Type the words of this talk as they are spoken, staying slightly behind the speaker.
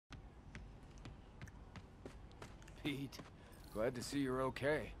Pete. Glad to see you're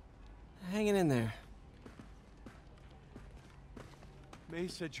okay. Hanging in there. May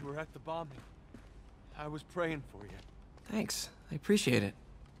said you were at the bombing. I was praying for you. Thanks. I appreciate it.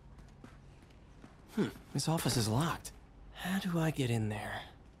 This office is locked. How do I get in there?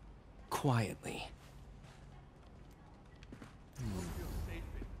 Quietly.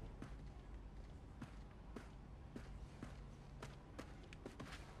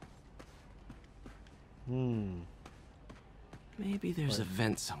 Maybe there's a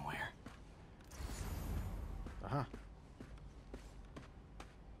vent somewhere. Aha.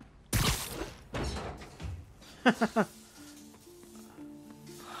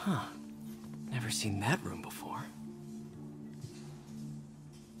 Huh. Never seen that room before.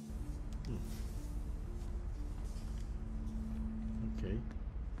 Okay.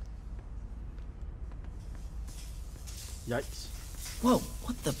 Yikes. Whoa,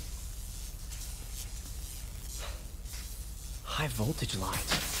 what the? High voltage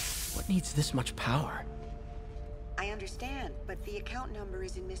lines. What needs this much power? I understand, but the account number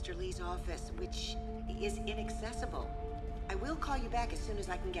is in Mr. Lee's office, which is inaccessible. I will call you back as soon as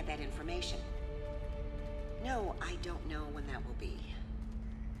I can get that information. No, I don't know when that will be.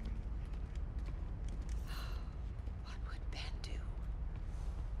 What would Ben do?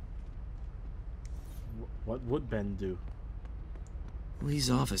 What would Ben do?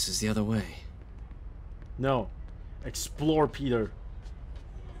 Lee's office is the other way. No. Explore, Peter.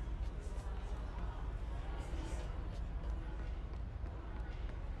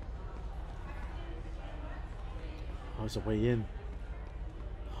 Oh, there's a way in.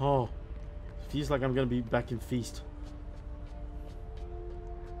 Oh. Feels like I'm gonna be back in Feast.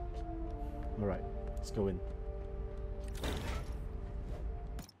 Alright, let's go in.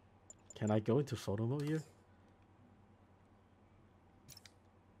 Can I go into photo mode here?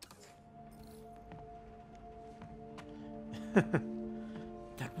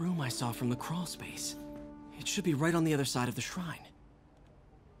 That room I saw from the crawl space. It should be right on the other side of the shrine.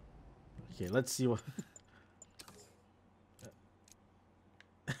 Okay, let's see what...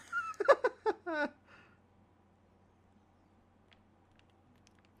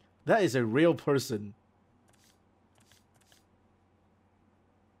 That is a real person.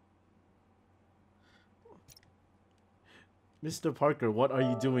 Mr. Parker, what are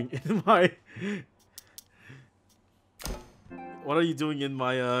you doing in my... What are you doing in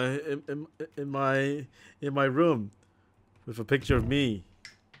my in my room with a picture of me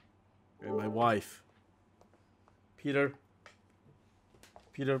and my wife? Peter,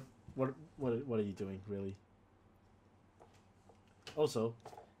 what are you doing, really? Also,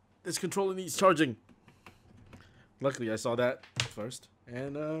 this controller needs charging. Luckily, I saw that first,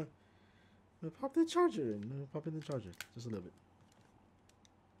 and I popped the charger in. Pop in the charger just a little bit.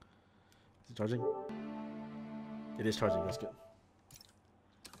 Is it charging? It is charging. That's good.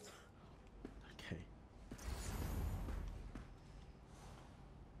 Okay.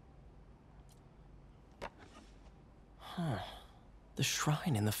 Huh. The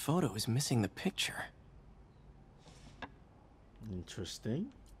shrine in the photo is missing the picture. Interesting.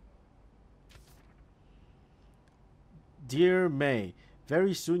 Dear May,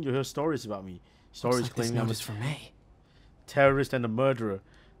 very soon you'll hear stories about me. Stories Looks like claiming I'm this note is for May. terrorist and a murderer.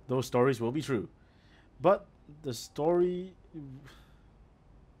 Those stories will be true. But the story...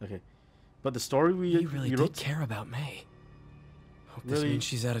 Okay. But the story You really we did wrote... care about May. Hope this Really? means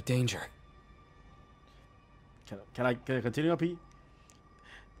she's out of danger. Can I continue, Pete?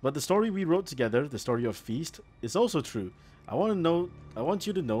 But the story we wrote together, the story of Feast, is also true. I want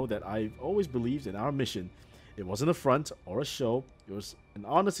you to know that I've always believed in our mission. It wasn't a front or a show. It was an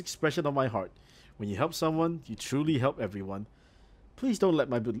honest expression of my heart. When you help someone, you truly help everyone. Please don't let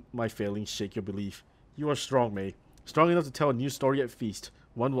my failings shake your belief. You are strong, May. Strong enough to tell a new story at Feast.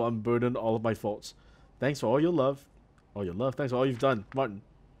 One will unburden all of my faults. Thanks for all your love. Thanks for all you've done, Martin.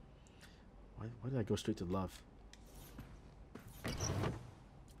 Why did I go straight to love?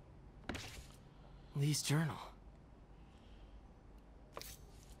 Lee's journal.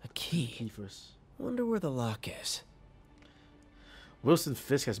 A key. Key first. Wonder where the lock is. Wilson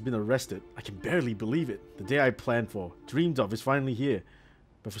Fisk has been arrested. I can barely believe it. The day I planned for, dreamed of, is finally here.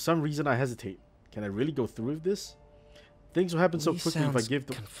 But for some reason I hesitate. Can I really go through with this? Things will happen so Lee quickly if I sounds give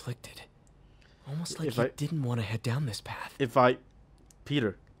the... conflicted. Almost like If he I- didn't want to head down this path.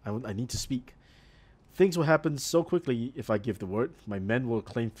 Peter, I need to speak. Things will happen so quickly if I give the word. My men will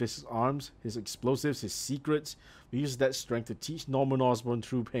claim Fisk's arms, his explosives, his secrets. We use that strength to teach Norman Osborn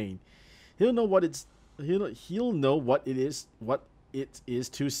true pain. He'll know what it is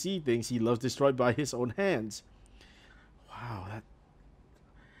to see things he loves destroyed by his own hands. Wow,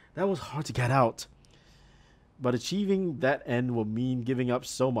 that was hard to get out. But achieving that end will mean giving up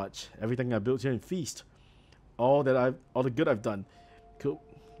so much. Everything I built here in Feast, all the good I've done, could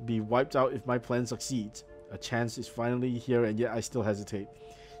be wiped out if my plan succeeds. A chance is finally here, and yet I still hesitate.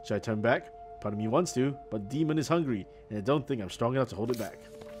 Should I turn back? Part of me wants to, but Demon is hungry, and I don't think I'm strong enough to hold it back.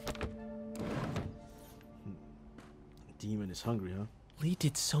 Demon is hungry, huh? Lee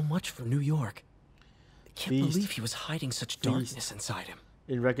did so much for New York. I can't Feast. believe he was hiding such darkness inside him.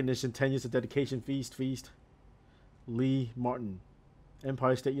 In recognition, 10 years of dedication. Feast. Lee Martin,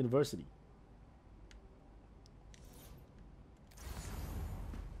 Empire State University.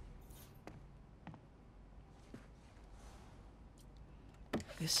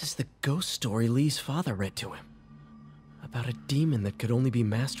 This is the ghost story Lee's father read to him. About a demon that could only be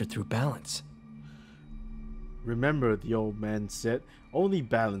mastered through balance. Remember, the old man said, only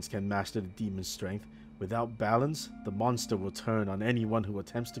balance can master the demon's strength. Without balance, the monster will turn on anyone who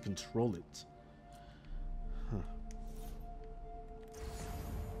attempts to control it. Huh.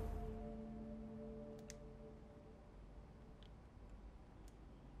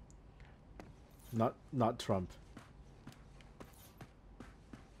 Not Trump.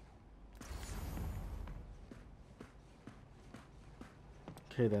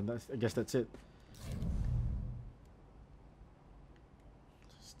 Okay then, I guess that's it.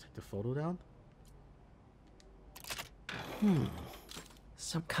 Just take the photo down.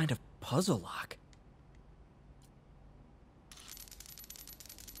 Some kind of puzzle lock.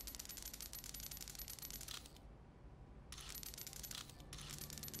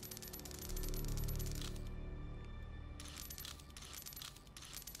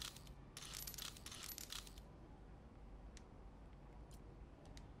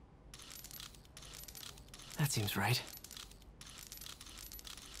 That seems right.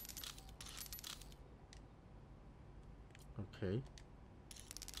 Okay.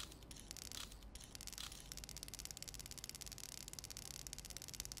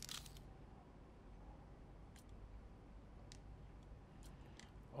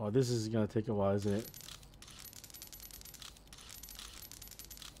 Oh, this is gonna take a while, isn't it?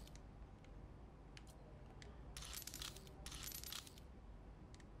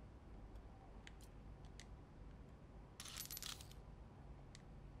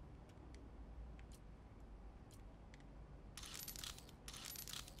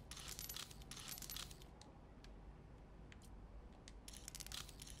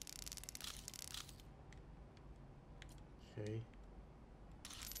 Okay.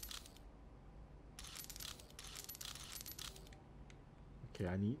 Okay,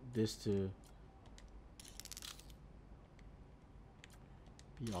 I need this to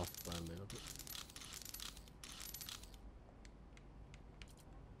be off by a little bit.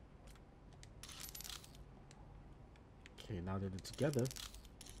 Okay, now that it's together.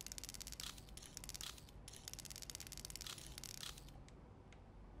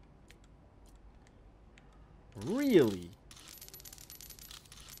 Really?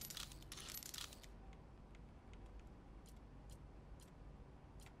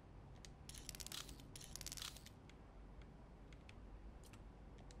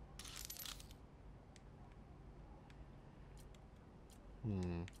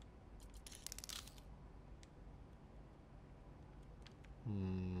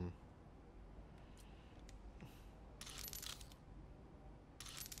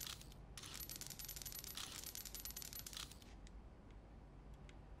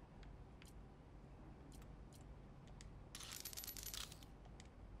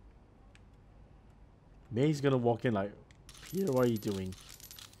 May's gonna walk in like, Peter, what are you doing?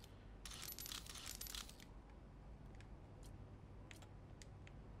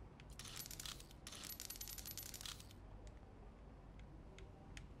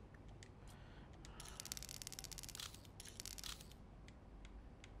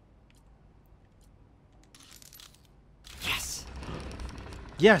 Yes!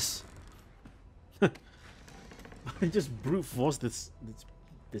 Yes! I just brute force this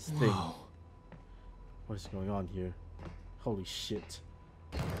thing. Whoa. What is going on here? Holy shit.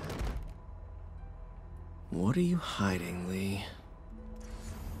 What are you hiding, Lee?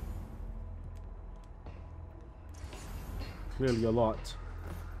 Clearly a lot.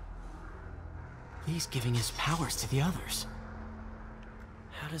 Lee's giving his powers to the others.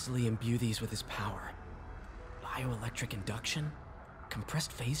 How does Lee imbue these with his power? Bioelectric induction?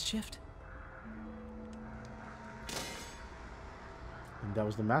 Compressed phase shift? And that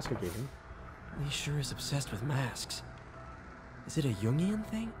was the mask I gave him. Lee sure is obsessed with masks. Is it a Jungian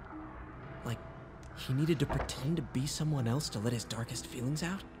thing? Like, he needed to pretend to be someone else to let his darkest feelings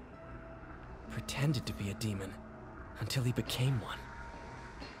out? Pretended to be a demon, until he became one.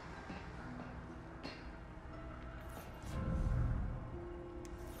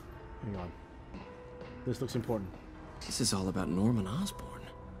 This looks important. This is all about Norman Osborn.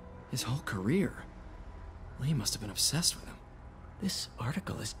 His whole career. Lee must have been obsessed with him. This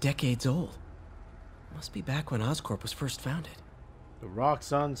article is decades old. Must be back when Oscorp was first founded. The Rock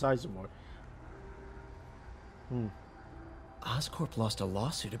Sun Sizemore. Oscorp lost a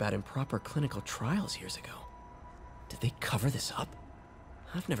lawsuit about improper clinical trials years ago. Did they cover this up?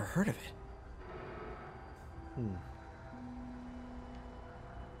 I've never heard of it.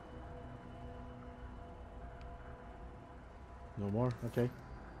 No more? Okay.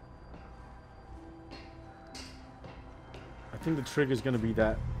 I think the trigger's gonna be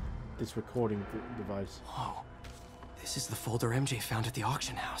this recording device. Whoa. This is the folder MJ found at the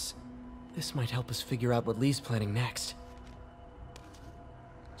auction house. This might help us figure out what Lee's planning next.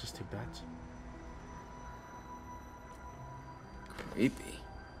 Just take that. Creepy.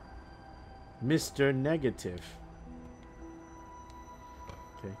 Mr. Negative.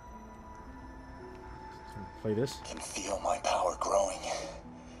 Okay. So play this. Can feel my power growing,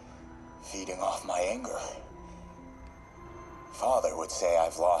 feeding off my anger. Father would say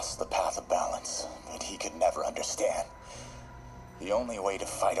I've lost the path of balance, but he could never understand. The only way to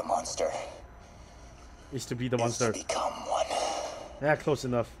fight a monster Is to be the is monster. to become one. Yeah, close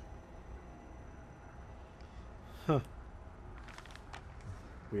enough. Huh.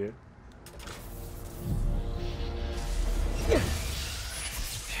 Weird.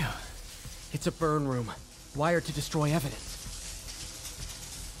 Phew. It's a burn room, wired to destroy evidence.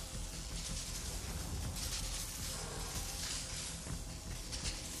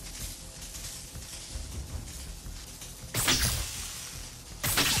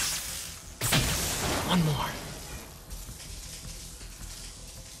 One more.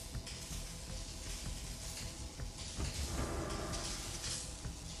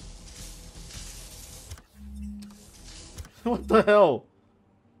 What the hell?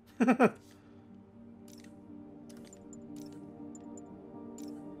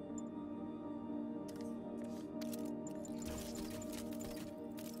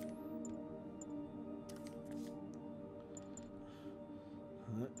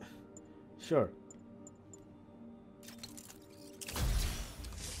 Sure.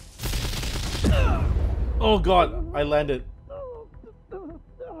 Oh god, I landed.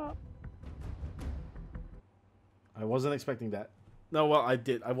 I wasn't expecting that. No, well, I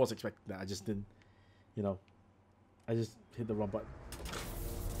did. I was expecting that. I just didn't, you know. I just hit the wrong button.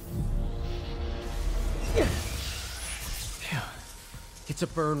 Phew. It's a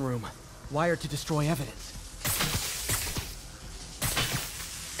burn room, wired to destroy evidence.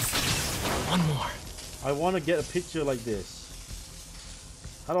 One more. I want to get a picture like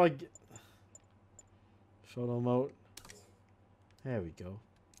this. How do I get... Photo mode. There we go.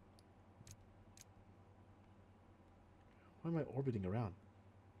 Why am I orbiting around?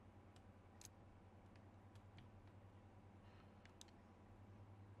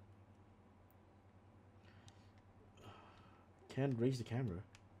 Can't raise the camera.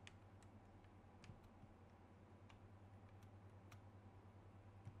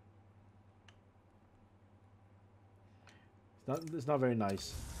 It's not very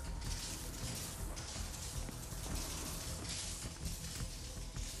nice.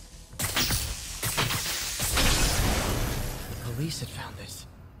 The police had found this.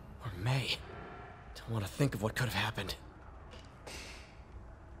 Or May. Don't want to think of what could have happened.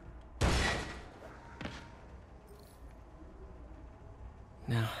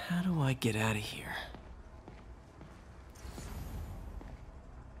 Now, how do I get out of here?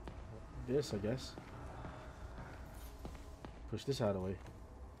 This, I guess. Push this out of the way.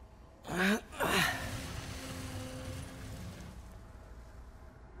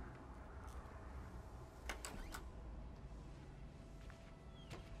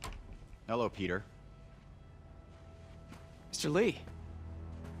 Hello, Peter. Mr. Lee.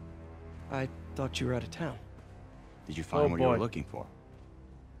 I thought you were out of town. Did you find Oh, what you were boy. looking for?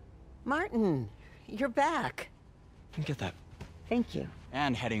 Martin, you're back. Get that. Thank you.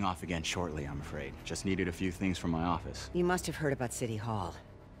 And heading off again shortly, I'm afraid. Just needed a few things from my office. You must have heard about City Hall.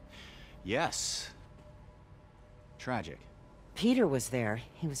 Yes. Tragic. Peter was there.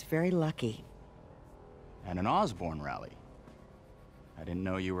 He was very lucky. At an Osborn rally. I didn't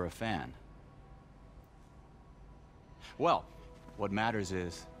know you were a fan. Well, what matters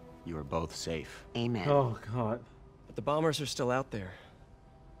is you are both safe. Amen. Oh god. But the bombers are still out there.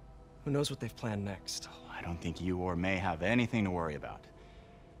 Who knows what they've planned next? I don't think you or May have anything to worry about.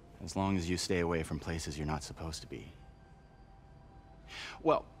 As long as you stay away from places you're not supposed to be.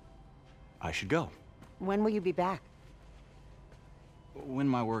 Well, I should go. When will you be back? When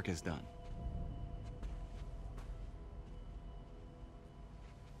my work is done.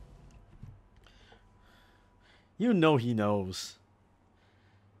 You know he knows.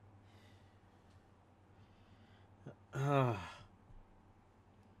 And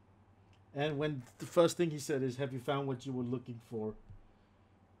when the first thing he said is, "Have you found what you were looking for?"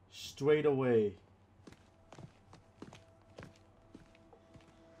 Straight away.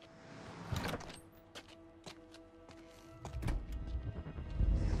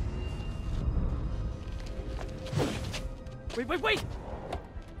 Wait!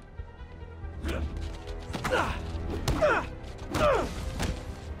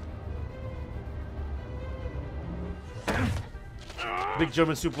 Big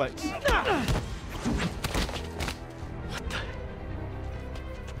German suplex.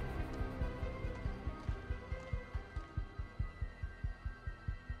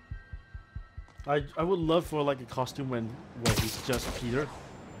 I would love for like a costume where he's just Peter.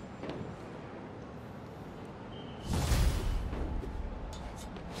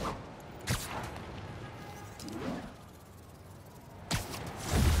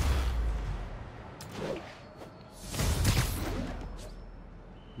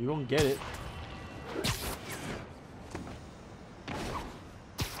 You won't get it.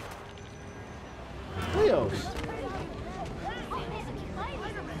 Leos.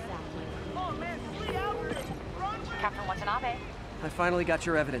 Captain Watanabe. I finally got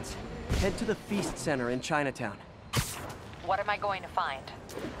your evidence. Head to the Feast Center in Chinatown. What am I going to find?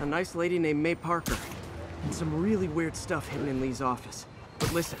 A nice lady named May Parker. And some really weird stuff hidden in Lee's office.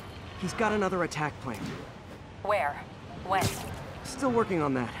 But listen, he's got another attack planned. Where? When? Still working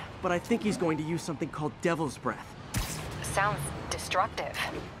on that, but I think he's going to use something called Devil's Breath. Sounds destructive.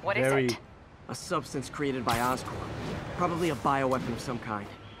 What is Very. it? A substance created by Oscorp. Probably a bioweapon of some kind.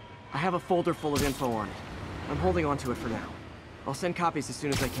 I have a folder full of info on it. I'm holding on to it for now. I'll send copies as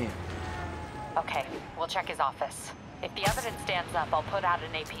soon as I can. Okay, we'll check his office. If the evidence stands up, I'll put out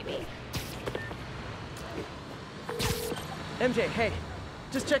an APB. MJ, hey.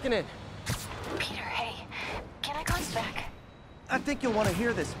 Just checking in. Peter, hey. Can I call you back? I think you'll want to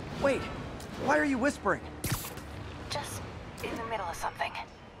hear this. Wait. Why are you whispering? Just in the middle of something.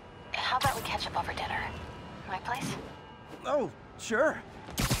 How about we catch up over dinner? My place? Oh, sure.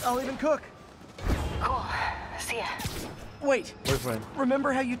 I'll even cook. Cool. See ya. Wait. Boyfriend.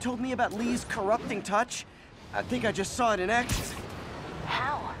 Remember how you told me about Lee's corrupting touch? I think I just saw it in action.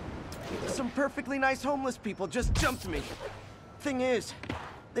 How? Some perfectly nice homeless people just jumped me. Thing is,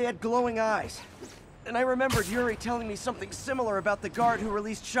 they had glowing eyes. And I remembered Yuri telling me something similar about the guard who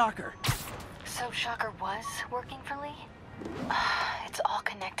released Shocker. So Shocker was working for Lee? It's all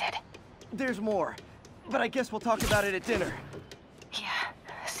connected. There's more, but I guess we'll talk about it at dinner. Yeah,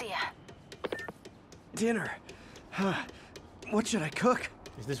 see ya. Dinner? Huh. What should I cook?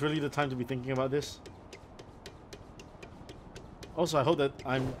 Is this really the time to be thinking about this? Also, I hope that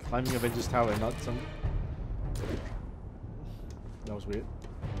I'm climbing Avengers Tower and not some... That was weird.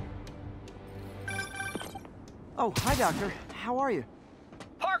 Oh, hi, Doctor. How are you?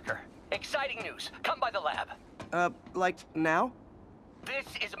 Parker, exciting news. Come by the lab. Like now? This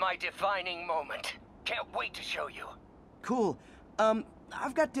is my defining moment. Can't wait to show you. Cool.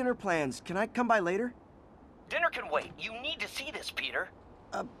 I've got dinner plans. Can I come by later? Dinner can wait. You need to see this, Peter.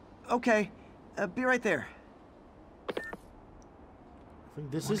 Okay. Be right there. I think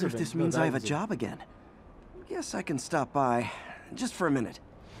this Wonder is if this means I have a job again. Guess I can stop by. Just for a minute.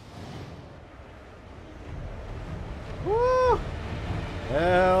 Woo!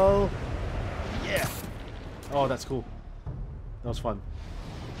 Hell yeah! Oh, that's cool. That was fun.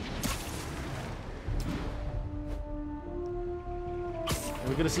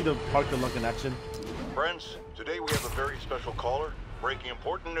 We're gonna see the Park the Luck in action. Friends, today we have a very special caller, breaking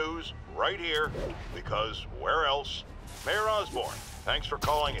important news right here, because where else? Mayor Osborn, thanks for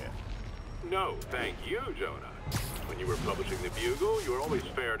calling in. No, thank you, Jonah. When you were publishing the Bugle, you were always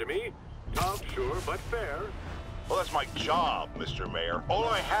fair to me. Tough, sure, but fair. Well, that's my job, Mr. Mayor. All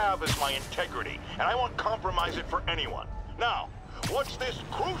I have is my integrity, and I won't compromise it for anyone. Now, what's this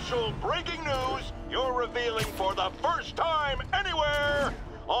crucial breaking news you're revealing for the first time anywhere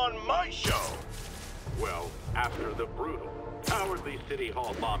on my show? Well, after the brutal, cowardly City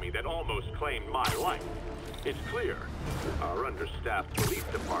Hall bombing that almost claimed my life, it's clear our understaffed police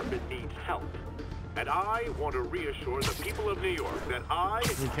department needs help. And I want to reassure the people of New York that I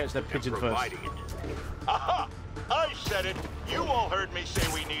We catch that pigeon am first. providing it. Aha! I said it! You all heard me say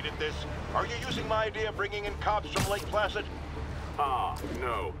we needed this. Are you using my idea of bringing in cops from Lake Placid? Ah,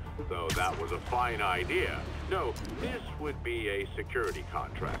 no. Though that was a fine idea. No, this would be a security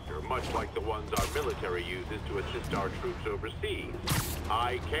contractor, much like the ones our military uses to assist our troops overseas.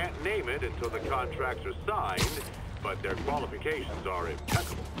 I can't name it until the contracts are signed, but their qualifications are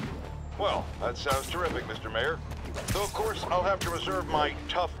impeccable. Well, that sounds terrific, Mr. Mayor. Though, of course, I'll have to reserve my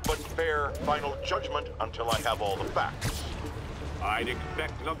tough but fair final judgment until I have all the facts. I'd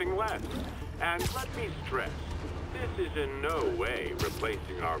expect nothing less. And let me stress, this is in no way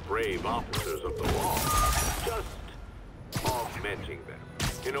replacing our brave officers of the law. Just augmenting them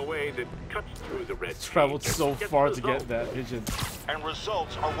in a way that cuts through the red tape. Traveled so far to get results. that vision. And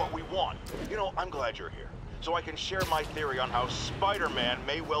results are what we want. You know, I'm glad you're here, so I can share my theory on how Spider-Man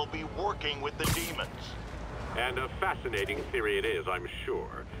may well be working with the demons. And a fascinating theory it is, I'm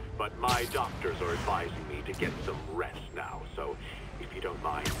sure. But my doctors are advising me to get some rest now, so if you don't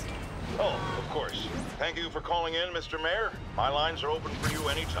mind. Oh, of course. Thank you for calling in, Mr. Mayor. My lines are open for you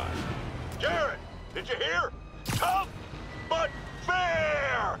anytime. Jared, did you hear? Tough but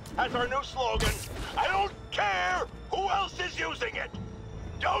fair! That's our new slogan. I don't care who else is using it.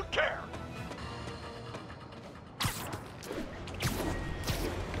 Don't care.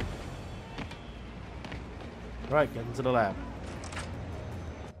 Right, get into the lab.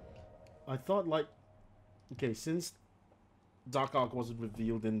 I thought, like, okay, since Doc Ock wasn't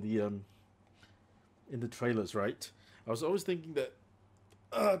revealed in the trailers, right? I was always thinking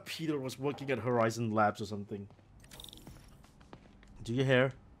that Peter was working at Horizon Labs or something. Do you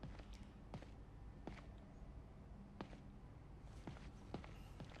hear?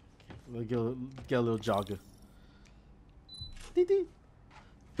 Okay, get a little jogger. Dee dee.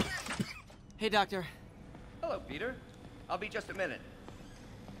 Hey, Doctor. Hello, Peter. I'll be just a minute.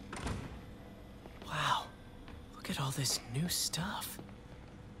 Wow. Look at all this new stuff.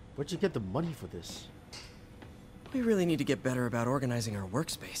 Where'd you get the money for this? We really need to get better about organizing our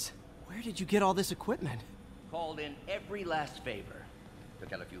workspace. Where did you get all this equipment? Called in every last favor.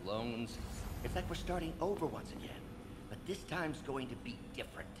 Took out a few loans. It's like we're starting over once again. But this time's going to be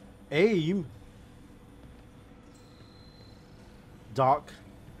different. AIM? Doc,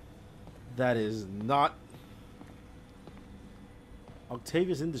 that is not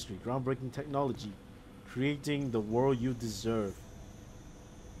Octavius Industry, groundbreaking technology, creating the world you deserve.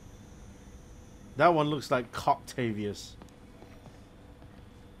 That one looks like Coctavius.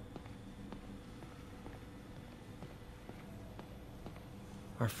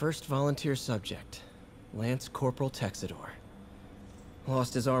 Our first volunteer subject, Lance Corporal Texidor.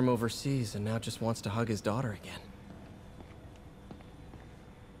 Lost his arm overseas and now just wants to hug his daughter again.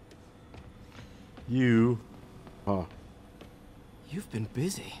 You, huh? You've been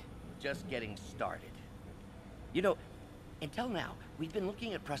busy. Just getting started. You know, until now, we've been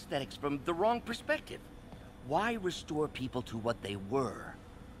looking at prosthetics from the wrong perspective. Why restore people to what they were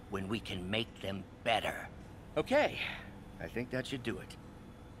when we can make them better? Okay, I think that should do it.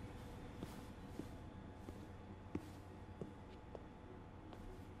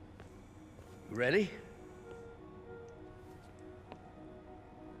 Ready?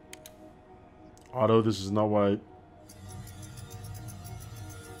 Otto, this is not what I...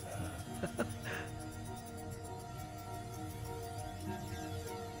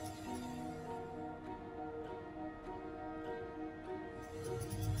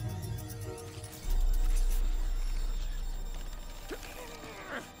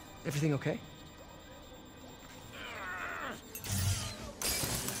 Everything okay?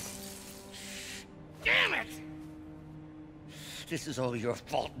 Damn it! This is all your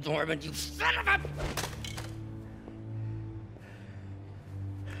fault, Norman, you son of a...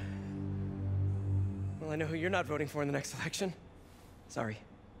 Well, I know who you're not voting for in the next election. Sorry.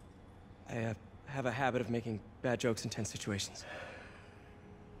 I have a habit of making bad jokes in tense situations.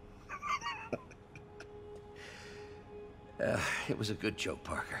 It was a good joke,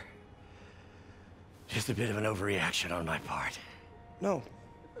 Parker. Just a bit of an overreaction on my part. No,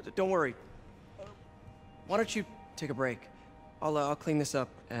 don't worry. Why don't you take a break? I'll clean this up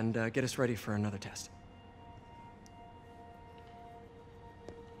and get us ready for another test.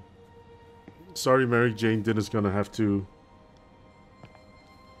 Sorry, Mary Jane Dinner's gonna have to...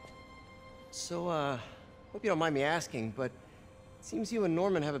 So, hope you don't mind me asking, but it seems you and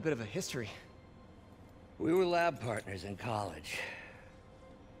Norman have a bit of a history. We were lab partners in college.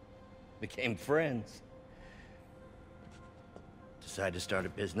 Became friends. Decided to start a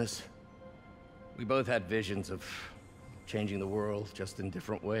business. We both had visions of changing the world, just in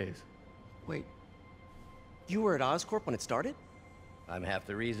different ways. Wait, you were at Oscorp when it started? I'm half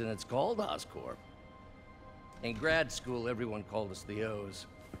the reason it's called Oscorp. In grad school, everyone called us the O's.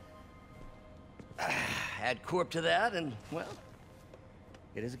 Add Corp to that, and, well,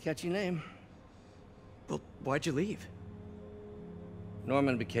 it is a catchy name. Well, why'd you leave?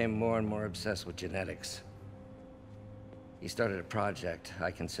 Norman became more and more obsessed with genetics. He started a project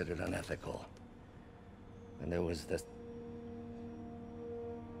I considered unethical. And there was this...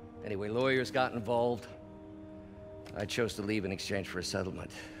 Anyway, lawyers got involved. I chose to leave in exchange for a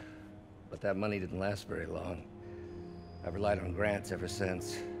settlement. But that money didn't last very long. I've relied on grants ever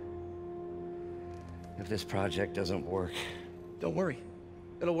since. If this project doesn't work... Don't worry.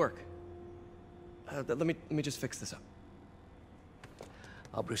 It'll work. Let me just fix this up.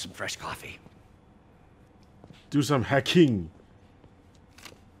 I'll brew some fresh coffee. Do some hacking.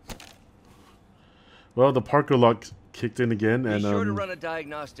 Well, the Parker lock kicked in again, and Be sure to run a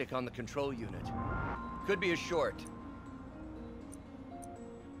diagnostic on the control unit. Could be a short.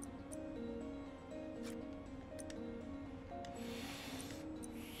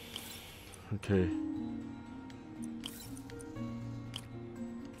 Okay.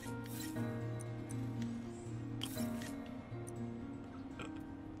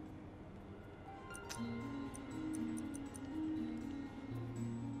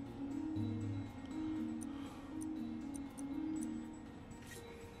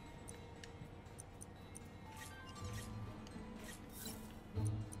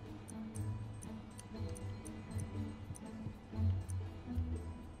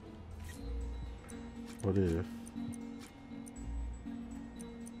 What if?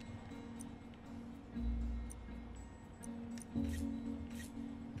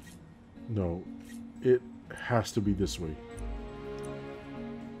 No, it has to be this way.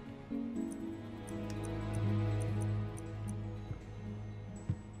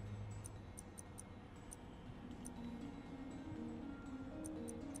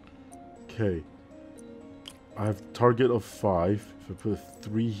 Okay. I have target of 5. If I put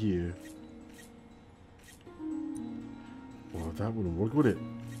 3 here. Well, that wouldn't work, would it?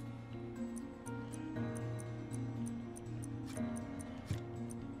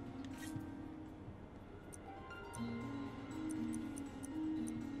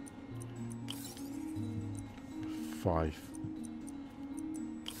 Five.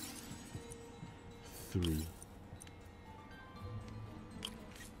 3.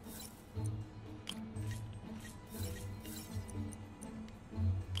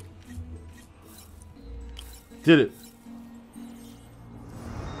 Did it.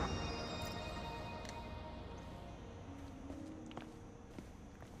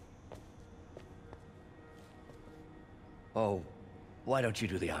 Oh, why don't you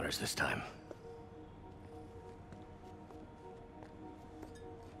do the honors this time?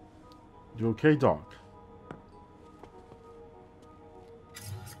 You okay, Doc?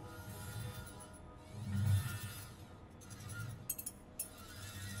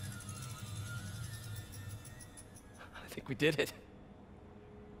 I think we did it.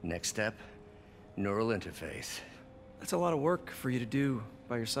 Next step, neural interface. That's a lot of work for you to do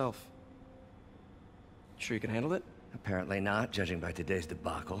by yourself. Sure you can handle it? Apparently not, judging by today's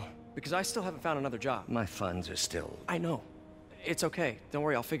debacle. Because I still haven't found another job. My funds are still... I know. It's okay. Don't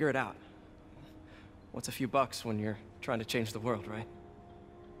worry, I'll figure it out. What's a few bucks when you're trying to change the world, right?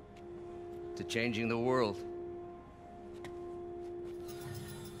 To changing the world.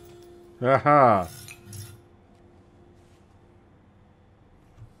 Haha.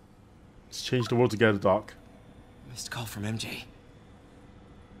 Let's change the world together, Doc. Missed call from MJ.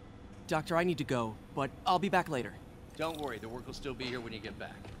 Doctor, I need to go, but I'll be back later. Don't worry, the work will still be here when you get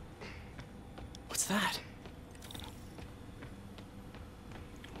back. What's that?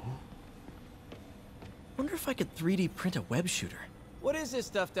 Wonder if I could 3D print a web shooter. What is this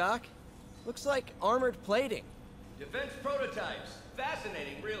stuff, Doc? Looks like armored plating. Defense prototypes.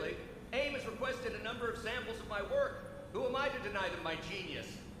 Fascinating, really. AIM has requested a number of samples of my work. Who am I to deny them my genius?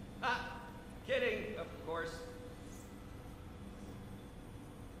 Ha! Kidding, of course.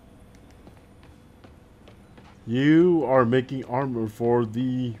 You are making armor for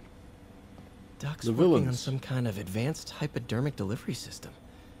the Doc's the working on villains. some kind of advanced hypodermic delivery system.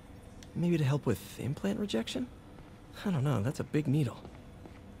 Maybe to help with implant rejection? I don't know, that's a big needle.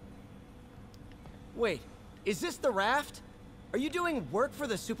 Wait, is this the raft? Are you doing work for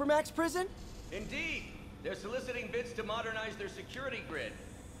the Supermax prison? Indeed. They're soliciting bids to modernize their security grid.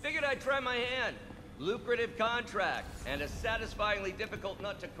 Figured I'd try my hand. Lucrative contract, and a satisfyingly difficult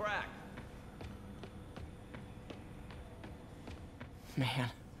nut to crack. Man,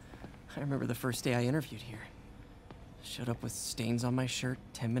 I remember the first day I interviewed here. Showed up with stains on my shirt,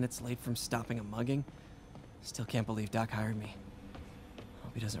 10 minutes late from stopping a mugging. Still can't believe Doc hired me.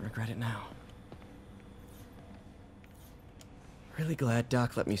 Hope he doesn't regret it now. Really glad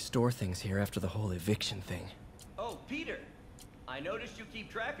Doc let me store things here after the whole eviction thing. Oh, Peter. I noticed you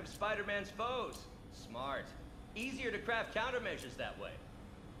keep track of Spider-Man's foes. Smart. Easier to craft countermeasures that way.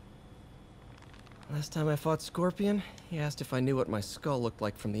 Last time I fought Scorpion, he asked if I knew what my skull looked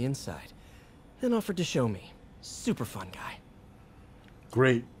like from the inside. Then offered to show me. Super fun guy.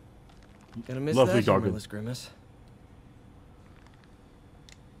 Great. Gonna miss Lovely that Gargan. humorless grimace.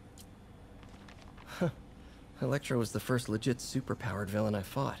 Electro was the first legit superpowered villain I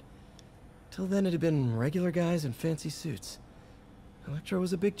fought. Till then it had been regular guys in fancy suits. Electro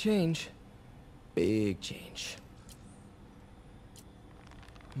was a big change. Big change.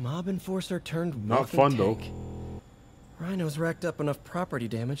 Mob enforcer turned Not walking fun though. tank. Rhino's racked up enough property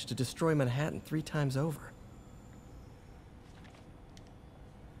damage to destroy Manhattan 3 times over.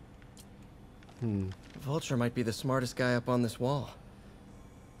 Vulture might be the smartest guy up on this wall.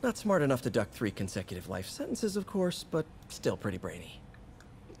 Not smart enough to duck 3 consecutive life sentences, of course, but still pretty brainy.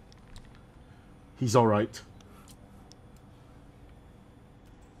 He's alright.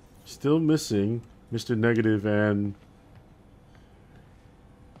 Still missing Mr. Negative and...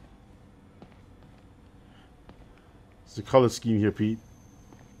 It's the color scheme here, Pete.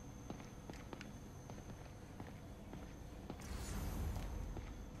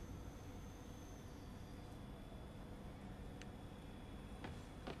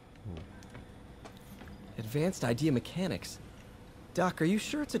 Advanced idea mechanics. Doc, are you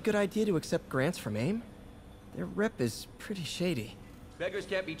sure it's a good idea to accept grants from AIM? Their rep is pretty shady. Beggars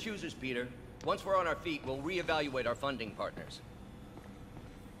can't be choosers, Peter. Once we're on our feet, we'll reevaluate our funding partners.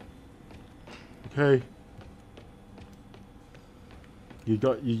 Okay. You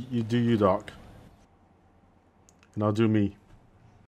do you, Doc. And I'll do me.